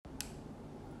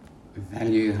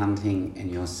Value hunting and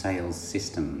your sales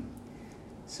system.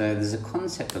 So there's a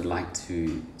concept I'd like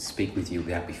to speak with you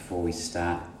about before we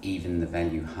start even the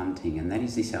value hunting, and that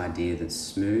is this idea that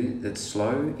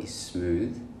slow is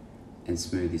smooth and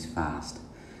smooth is fast.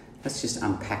 Let's just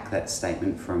unpack that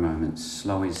statement for a moment.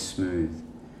 Slow is smooth.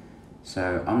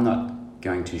 So I'm not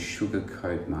going to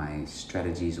sugarcoat my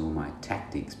strategies or my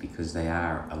tactics because they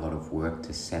are a lot of work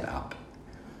to set up.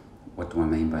 What do I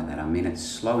mean by that? I mean it's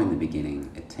slow in the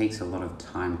beginning. It takes a lot of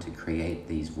time to create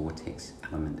these vortex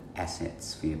element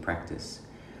assets for your practice.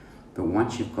 But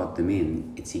once you've got them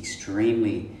in, it's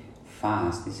extremely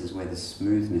fast. This is where the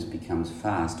smoothness becomes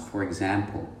fast. For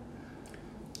example,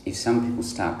 if some people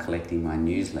start collecting my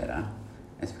newsletter,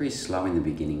 it's very slow in the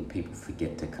beginning. People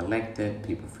forget to collect it.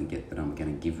 People forget that I'm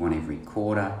going to give one every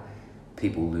quarter.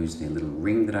 People lose their little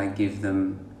ring that I give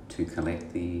them to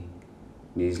collect the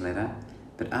newsletter.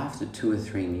 But after 2 or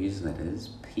 3 newsletters,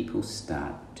 people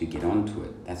start to get onto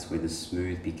it. That's where the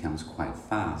smooth becomes quite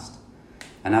fast.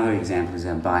 Another example is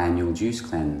our biannual juice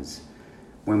cleanse.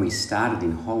 When we started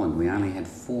in Holland, we only had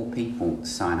 4 people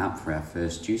sign up for our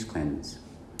first juice cleanse,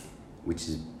 which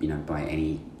is, by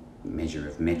any measure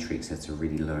of metrics, that's a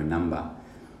really low number.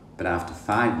 But after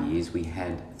 5 years, we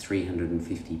had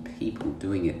 350 people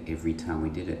doing it every time we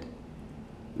did it.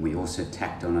 We also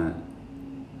tacked on a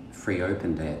free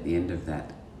open day at the end of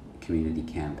that community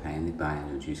campaign, the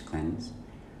biannual juice cleanse,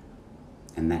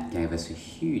 and that gave us a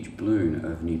huge balloon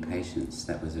of new patients.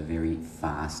 That was a very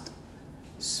fast,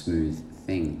 smooth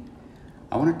thing.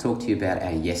 I want to talk to you about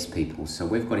our yes people. So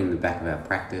we've got in the back of our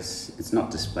practice, it's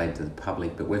not displayed to the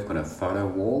public, but we've got a photo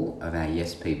wall of our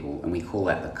yes people, and we call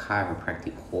that the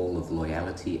chiropractic hall of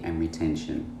loyalty and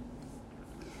retention.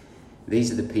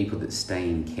 These are the people that stay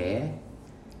in care.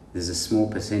 There's a small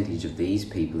percentage of these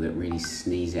people that really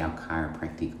sneeze our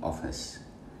chiropractic office.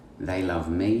 They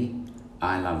love me,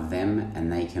 I love them,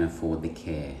 and they can afford the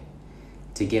care.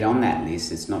 To get on that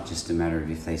list, it's not just a matter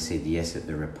of if they said yes at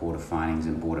the report of findings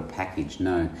and bought a package.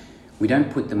 No, we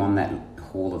don't put them on that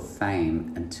hall of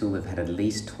fame until they've had at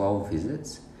least 12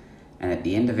 visits. And at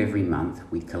the end of every month,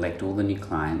 we collect all the new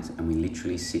clients and we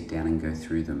literally sit down and go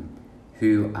through them.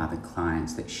 Who are the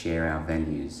clients that share our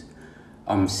values?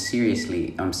 I'm serious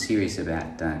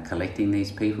about collecting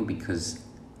these people because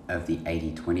of the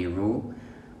 80-20 rule.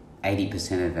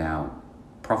 80% of our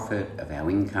profit, of our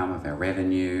income, of our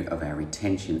revenue, of our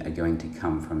retention are going to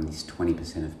come from this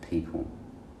 20% of people.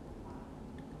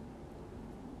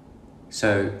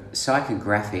 So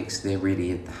psychographics, they're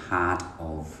really at the heart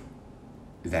of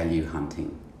value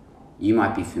hunting. You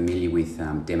might be familiar with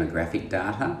demographic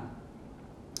data.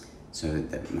 So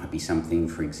that might be something,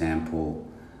 for example,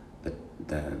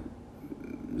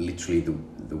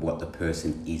 what the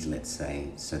person is, let's say.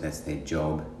 So that's their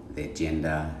job, their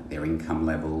gender, their income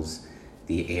levels,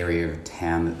 the area of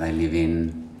town that they live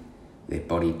in, their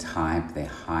body type, their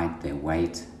height, their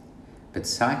weight. But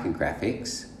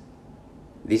psychographics,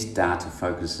 this data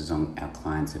focuses on our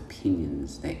clients'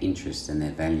 opinions, their interests and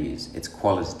their values. It's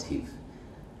qualitative.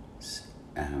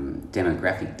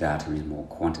 Demographic data is more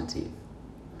quantitative.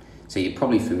 So you're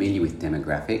probably familiar with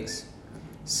demographics.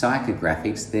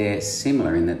 Psychographics, they're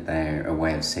similar in that they're a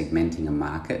way of segmenting a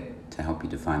market to help you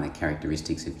define the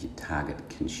characteristics of your target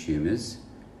consumers,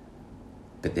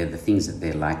 but they're the things that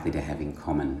they're likely to have in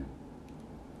common.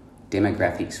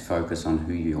 Demographics focus on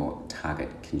who your target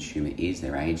consumer is,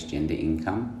 their age, gender,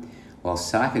 income, while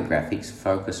psychographics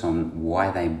focus on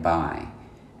why they buy,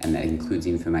 and that includes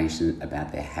information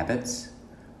about their habits,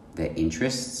 their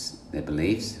interests, their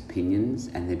beliefs, opinions,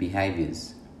 and their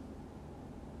behaviours.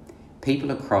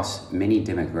 People across many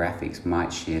demographics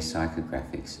might share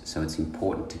psychographics, so it's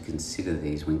important to consider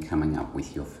these when coming up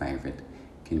with your favourite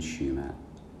consumer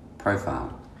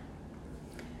profile.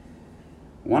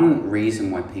 One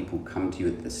reason why people come to you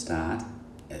at the start,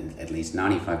 at least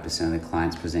 95% of the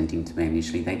clients presenting to me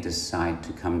initially, they decide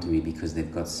to come to me because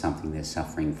they've got something they're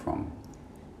suffering from.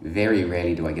 Very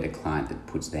rarely do I get a client that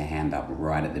puts their hand up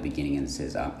right at the beginning and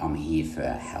says, I'm here for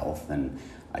health and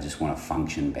I just want to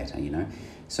function better,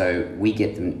 So we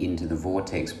get them into the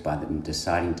vortex by them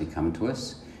deciding to come to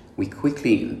us. We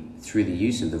quickly, through the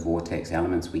use of the vortex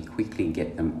elements, we quickly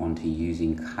get them onto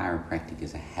using chiropractic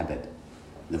as a habit.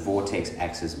 The vortex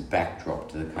acts as a backdrop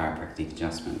to the chiropractic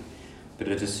adjustment. But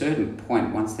at a certain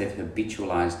point, once they've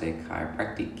habitualized their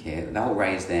chiropractic care, they'll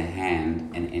raise their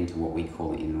hand and enter what we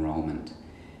call enrollment.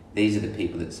 These are the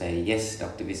people that say, yes,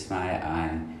 Dr. Vismaya,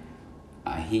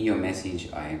 I hear your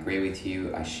message, I agree with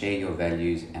you, I share your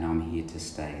values, and I'm here to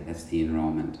stay. That's the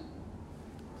enrollment.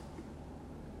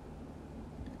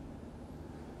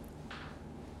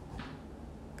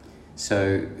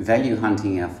 So value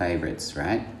hunting our favorites,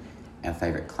 right? our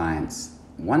favourite clients,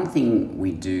 one thing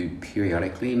we do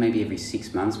periodically, maybe every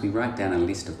 6 months, we write down a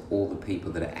list of all the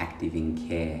people that are active in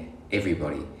care,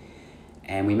 everybody.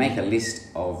 And we make a list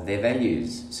of their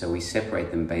values. So we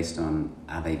separate them based on,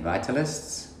 are they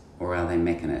vitalists or are they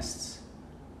mechanists?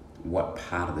 What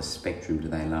part of the spectrum do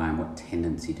they lie in? What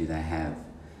tendency do they have?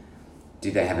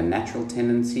 Do they have a natural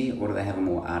tendency or do they have a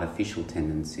more artificial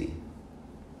tendency?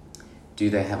 Do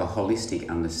they have a holistic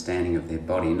understanding of their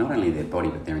body, not only their body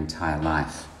but their entire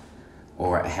life?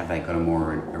 Or have they got a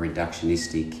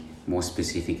reductionistic, more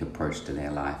specific approach to their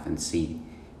life and see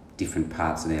different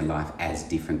parts of their life as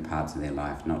different parts of their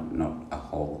life, not a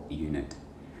whole unit?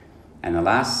 And the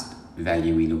last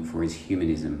value we look for is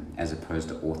humanism as opposed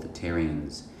to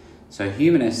authoritarians. So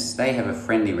humanists, they have a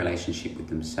friendly relationship with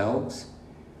themselves,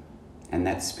 and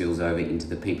that spills over into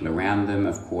the people around them.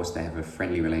 Of course, they have a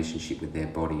friendly relationship with their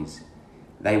bodies.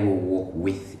 They will walk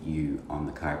with you on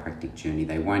the chiropractic journey.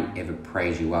 They won't ever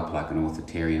praise you up like an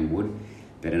authoritarian would,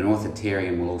 but an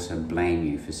authoritarian will also blame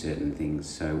you for certain things.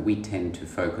 So we tend to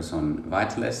focus on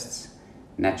vitalists,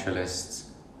 naturalists,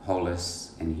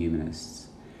 holists, and humanists.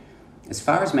 As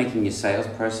far as making your sales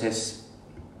process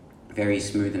very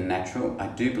smooth and natural, I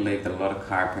do believe that a lot of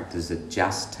chiropractors that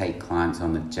just take clients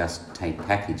on, that just take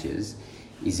packages,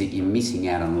 is that you're missing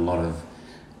out on a lot of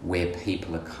where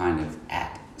people are kind of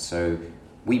at. So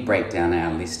we break down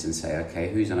our list and say,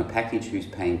 okay, who's on a package, who's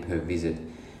paying per visit.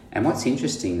 And what's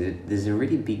interesting, that there's a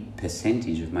really big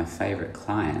percentage of my favourite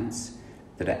clients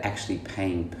that are actually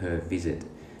paying per visit.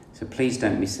 So please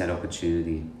don't miss that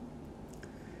opportunity.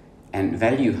 And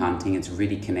value hunting, it's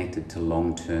really connected to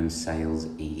long-term sales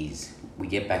ease. We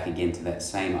get back again to that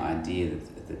same idea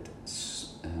that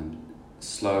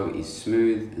slow is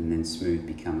smooth and then smooth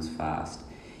becomes fast.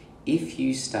 If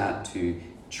you start to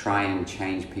try and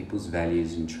change people's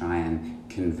values and try and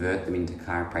convert them into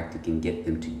chiropractic and get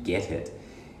them to get it,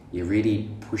 you're really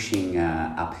pushing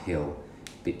uphill.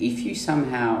 But if you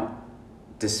somehow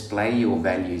display your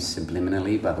values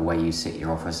subliminally by the way you set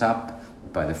your office up,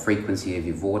 by the frequency of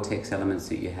your vortex elements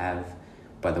that you have,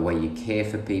 by the way you care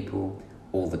for people,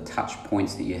 all the touch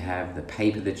points that you have, the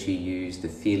paper that you use, the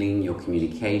feeling, your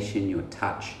communication, your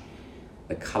touch,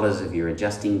 the colours of your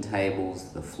adjusting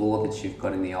tables, the floor that you've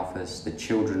got in the office, the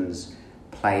children's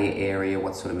play area,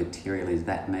 what sort of material is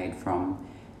that made from,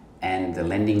 and the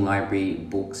lending library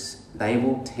books, they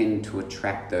will tend to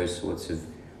attract those sorts of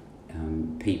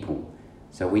people.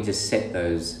 So we just set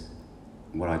those,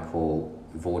 what I call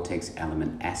vortex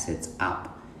element assets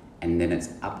up, and then it's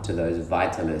up to those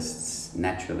vitalists,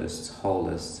 naturalists,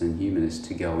 holists, and humanists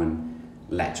to go and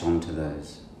latch onto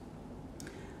those.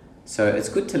 So it's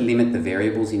good to limit the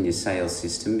variables in your sales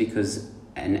system because,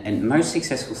 and most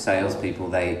successful salespeople,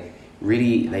 they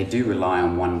do rely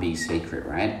on one big secret,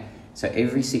 right? So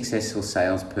every successful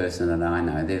salesperson that I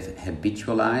know, they've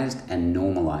habitualized and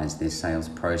normalized their sales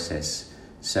process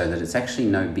so that it's actually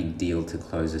no big deal to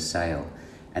close a sale.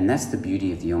 And that's the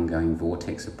beauty of the ongoing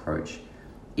vortex approach.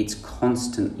 It's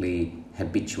constantly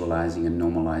habitualizing and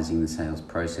normalizing the sales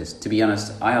process. To be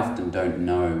honest, I often don't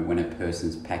know when a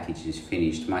person's package is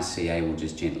finished. My CA will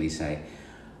just gently say,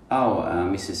 oh,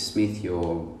 Mrs. Smith,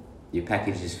 your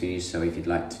package is finished, so if you'd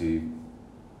like to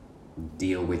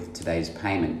deal with today's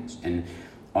payment. And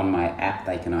on my app,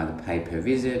 they can either pay per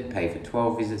visit, pay for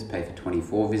 12 visits, pay for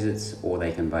 24 visits, or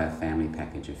they can buy a family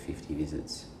package of 50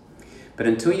 visits. But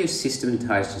until you've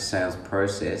systematized your sales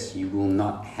process, you will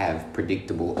not have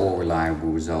predictable or reliable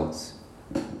results.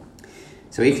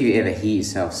 So if you ever hear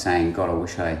yourself saying, God, I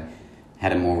wish I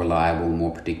had a more reliable,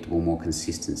 more predictable, more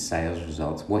consistent sales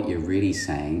results, what you're really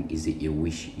saying is that you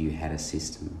wish you had a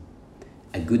system.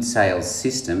 A good sales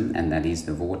system, and that is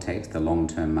the vortex, the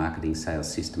long-term marketing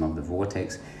sales system of the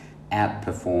vortex,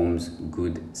 outperforms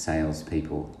good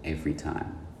salespeople every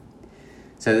time.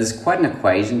 So there's quite an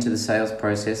equation to the sales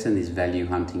process and this value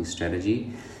hunting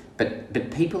strategy, but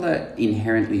people are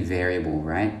inherently variable,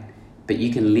 right? But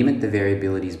you can limit the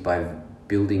variabilities by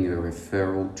building a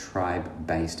referral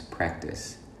tribe-based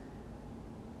practice.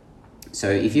 So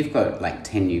if you've got like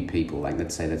 10 new people, like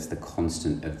let's say that's the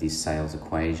constant of this sales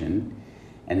equation,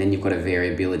 and then you've got a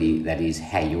variability that is,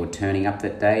 hey, you're turning up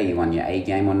that day, are you on your A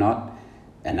game or not?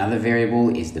 Another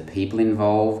variable is the people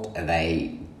involved.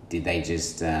 Did they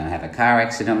just have a car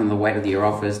accident on the way to your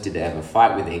office? Did they have a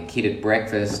fight with their kid at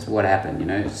breakfast? What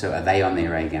happened, So are they on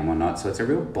their A game or not? So it's a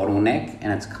real bottleneck,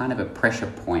 and it's kind of a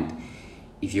pressure point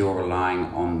if you're relying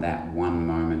on that one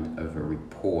moment of a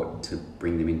report to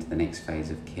bring them into the next phase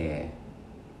of care.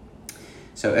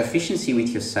 So efficiency with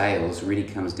your sales really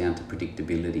comes down to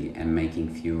predictability and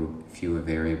making fewer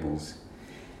variables.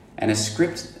 And a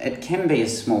script, it can be a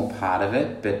small part of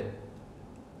it, but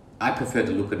I prefer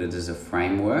to look at it as a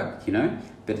framework,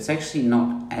 but it's actually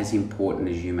not as important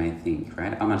as you may think,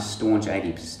 right? I'm a staunch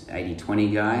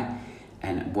 80-20 guy,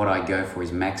 and what I go for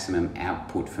is maximum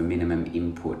output for minimum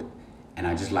input. And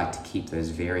I just like to keep those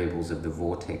variables of the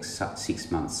vortex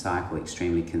 6-month cycle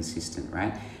extremely consistent,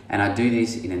 right? And I do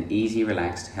this in an easy,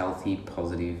 relaxed, healthy,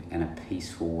 positive, and a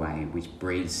peaceful way, which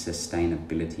breeds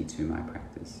sustainability to my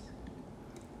practice.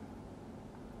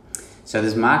 So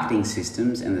there's marketing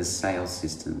systems and there's sales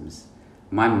systems.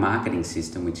 My marketing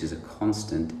system, which is a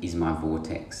constant, is my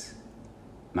vortex.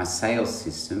 My sales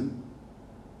system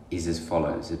is as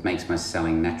follows. It makes my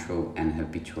selling natural and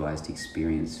habitualized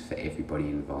experience for everybody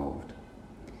involved.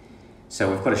 So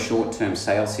we've got a short-term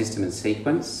sales system and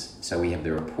sequence. So we have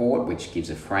the report, which gives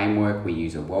a framework. We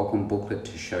use a welcome booklet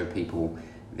to show people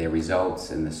their results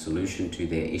and the solution to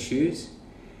their issues.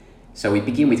 So we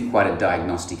begin with quite a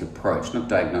diagnostic approach, not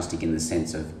diagnostic in the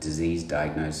sense of disease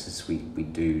diagnosis. We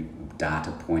do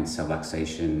data points,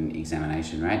 subluxation,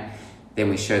 examination, right? Then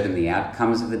we show them the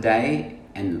outcomes of the day.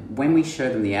 And when we show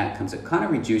them the outcomes, it kind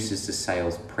of reduces the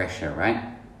sales pressure, right?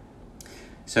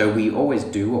 So we always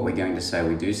do what we're going to say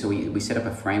we do. So we set up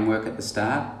a framework at the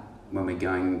start. When we're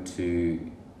going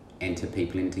to enter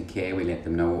people into care, we let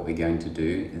them know what we're going to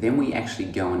do. Then we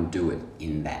actually go and do it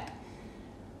in that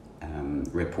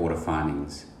report of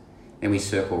findings. Then we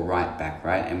circle right back,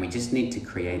 right? And we just need to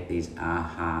create these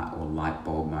aha or light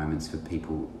bulb moments for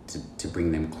people to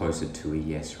bring them closer to a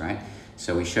yes, right?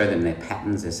 So we show them their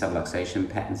patterns, their subluxation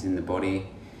patterns in the body.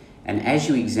 And as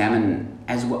I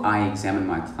examine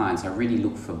my clients, I really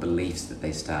look for beliefs that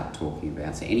they start talking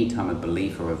about. So anytime a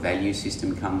belief or a value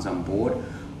system comes on board,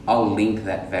 I'll link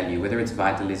that value, whether it's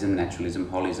vitalism, naturalism,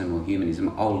 holism, or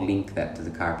humanism, I'll link that to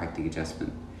the chiropractic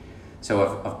adjustment.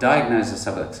 So I've diagnosed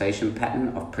a subluxation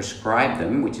pattern, I've prescribed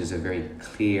them, which is a very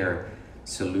clear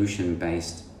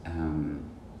solution-based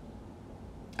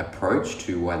approach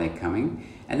to why they're coming,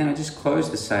 and then I just close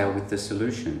the sale with the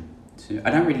solution. So I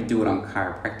don't really do it on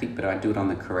chiropractic, but I do it on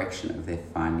the correction of their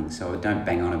findings. So I don't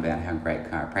bang on about how great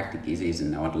chiropractic is,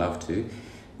 and I'd love to.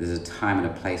 There's a time and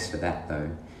a place for that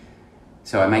though.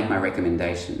 So I make my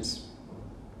recommendations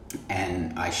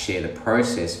and I share the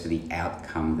process for the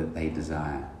outcome that they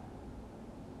desire.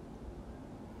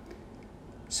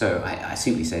 So I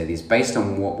simply say this, based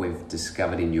on what we've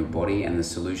discovered in your body and the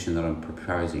solution that I'm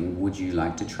proposing, would you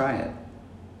like to try it?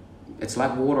 It's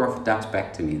like water off a duck's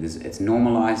back to me. It's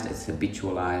normalized, it's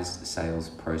habitualized sales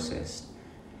process.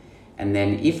 And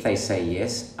then if they say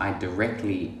yes, I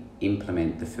directly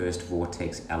implement the first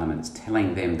vortex elements,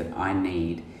 telling them that I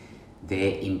need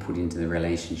their input into the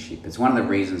relationship. It's one of the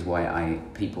reasons why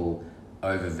people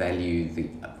overvalue the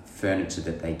furniture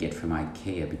that they get from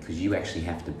IKEA, because you actually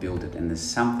have to build it, and there's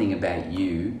something about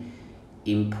you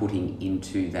inputting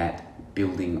into that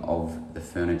building of the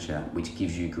furniture which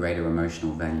gives you greater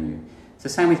emotional value. It's the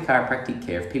same with chiropractic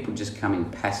care. If people just come in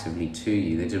passively to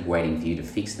you, they're just waiting for you to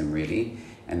fix them really,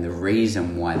 and the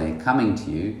reason why they're coming to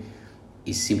you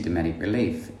is symptomatic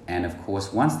relief. And of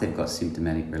course, once they've got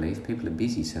symptomatic relief, people are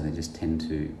busy, so they just tend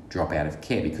to drop out of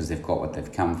care because they've got what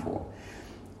they've come for.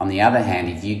 On the other hand,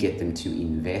 if you get them to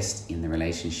invest in the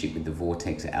relationship with the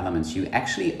vortex elements, you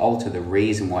actually alter the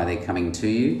reason why they're coming to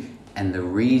you and the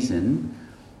reason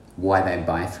why they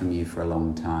buy from you for a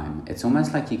long time. It's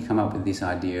almost like you come up with this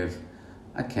idea of,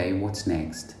 okay, what's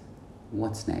next?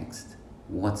 What's next?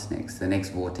 What's next? The next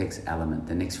vortex element,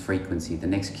 the next frequency, the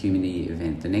next community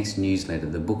event, the next newsletter,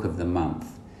 the book of the month.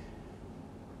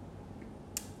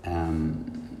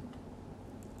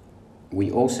 We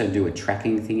also do a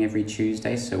tracking thing every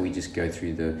Tuesday, so we just go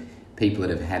through the people that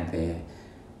have had their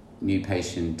new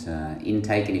patient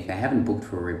intake, and if they haven't booked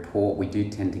for a report, we do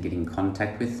tend to get in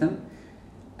contact with them.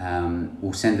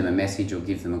 We'll send them a message or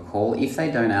give them a call. If they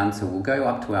don't answer, we'll go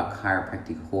up to our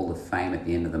chiropractic Hall of Fame at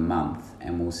the end of the month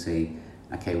and we'll see,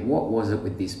 okay, what was it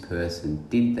with this person?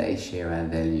 Did they share our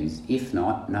values? If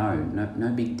not,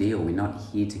 no big deal. We're not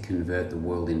here to convert the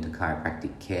world into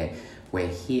chiropractic care. We're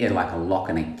here like a lock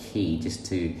and a key just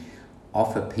to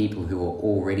offer people who are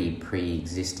already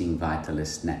pre-existing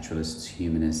vitalists, naturalists,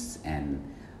 humanists, and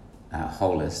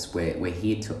holists. We're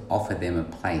here to offer them a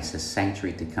place, a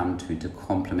sanctuary to come to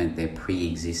complement their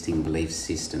pre-existing belief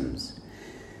systems.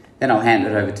 Then I'll hand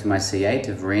it over to my CA,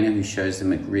 to Verena, who shows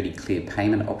them really clear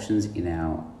payment options in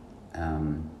our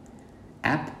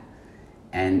app.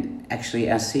 And actually,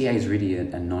 our CA is really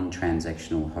a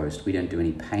non-transactional host. We don't do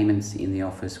any payments in the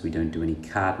office. We don't do any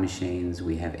card machines.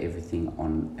 We have everything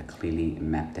on a clearly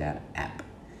mapped out app.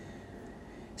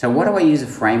 So why do I use a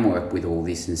framework with all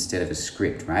this instead of a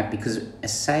script, right? Because a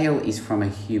sale is from a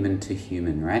human to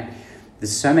human, right?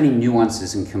 there's so many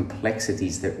nuances and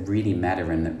complexities that really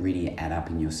matter and that really add up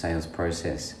in your sales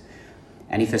process.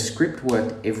 And if a script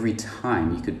worked every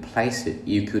time, you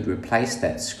could replace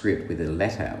that script with a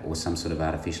letter or some sort of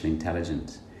artificial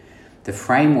intelligence. The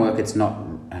framework, it's not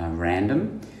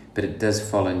random, but it does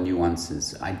follow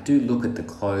nuances. I do look at the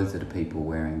clothes that are people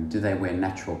wearing. Do they wear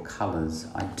natural colours?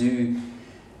 I do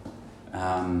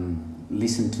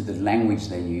listen to the language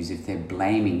they use. If they're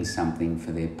blaming something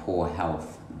for their poor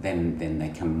health, then they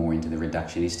come more into the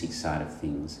reductionistic side of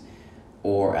things.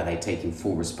 Or are they taking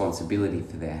full responsibility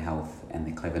for their health and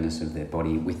the cleverness of their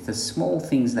body with the small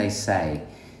things they say?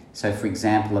 So, for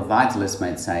example, a vitalist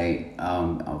might say,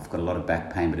 I've got a lot of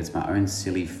back pain, but it's my own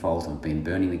silly fault. I've been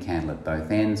burning the candle at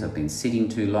both ends. I've been sitting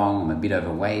too long. I'm a bit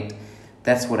overweight.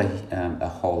 That's what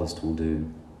a holist will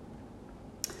do.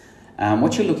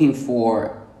 What you're looking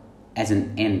for as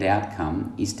an end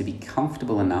outcome is to be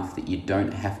comfortable enough that you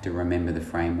don't have to remember the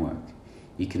framework.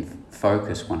 You can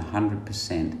focus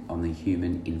 100% on the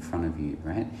human in front of you,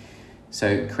 right?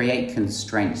 So create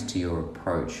constraints to your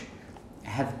approach.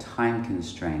 Have time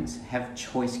constraints. Have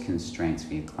choice constraints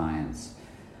for your clients.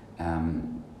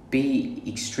 Be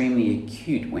extremely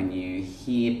acute when you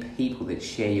hear people that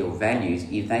share your values.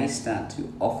 If they start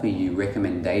to offer you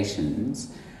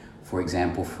recommendations, for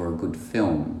example, for a good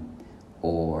film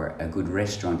or a good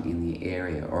restaurant in the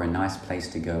area or a nice place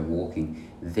to go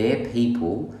walking, they're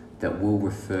people that will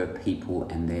refer people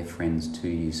and their friends to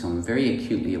you. So I'm very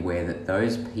acutely aware that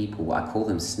those people, I call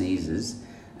them sneezers,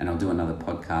 and I'll do another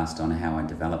podcast on how I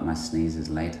develop my sneezers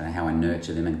later, how I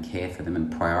nurture them and care for them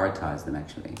and prioritize them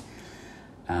actually.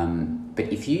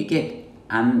 But if you get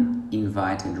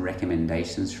uninvited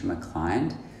recommendations from a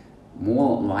client,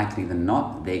 more likely than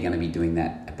not, they're going to be doing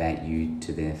that about you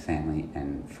to their family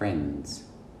and friends.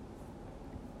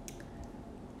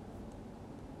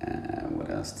 What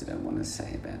else did I want to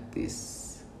say about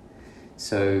this?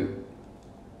 So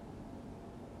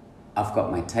I've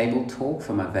got my table talk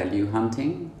for my value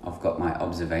hunting. I've got my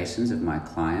observations of my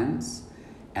clients,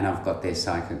 and I've got their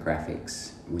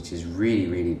psychographics, which is really,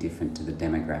 really different to the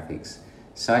demographics.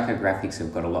 Psychographics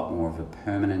have got a lot more of a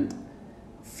permanent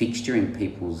fixture in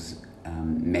people's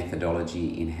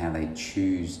methodology in how they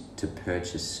choose to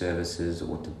purchase services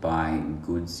or to buy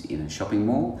goods in a shopping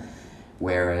mall,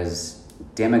 whereas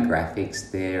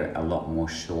demographics, they're a lot more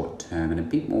short-term and a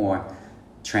bit more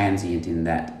transient in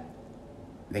that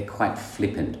they're quite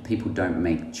flippant. People don't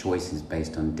make choices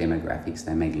based on demographics.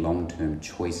 They make long-term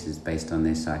choices based on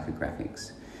their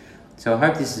psychographics. So I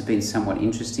hope this has been somewhat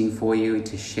interesting for you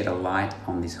to shed a light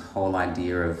on this whole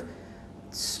idea of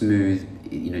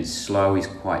smooth, slow is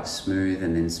quite smooth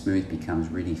and then smooth becomes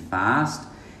really fast,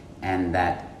 and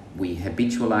that we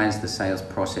habitualize the sales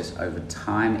process over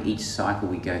time. Each cycle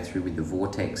we go through with the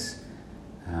vortex,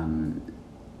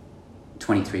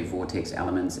 23 vortex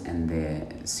elements and their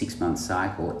 6-month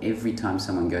cycle, every time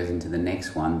someone goes into the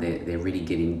next one, they're really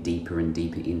getting deeper and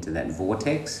deeper into that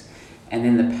vortex. And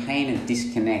then the pain of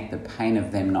disconnect, the pain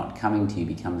of them not coming to you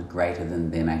becomes greater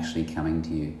than them actually coming to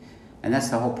you. And that's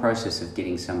the whole process of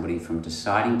getting somebody from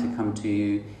deciding to come to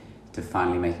you to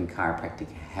finally making chiropractic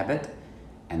a habit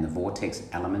and the vortex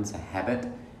elements a habit,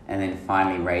 and then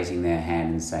finally raising their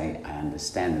hand and say, I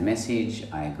understand the message,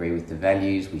 I agree with the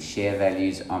values, we share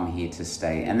values, I'm here to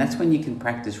stay. And that's when you can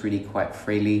practice really quite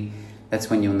freely. That's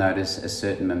when you'll notice a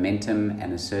certain momentum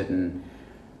and a certain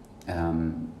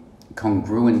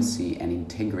congruency and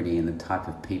integrity in the type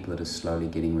of people that are slowly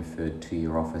getting referred to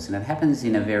your office. And it happens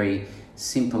in a very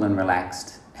simple and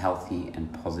relaxed, healthy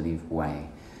and positive way.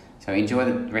 So enjoy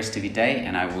the rest of your day,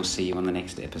 and I will see you on the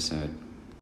next episode.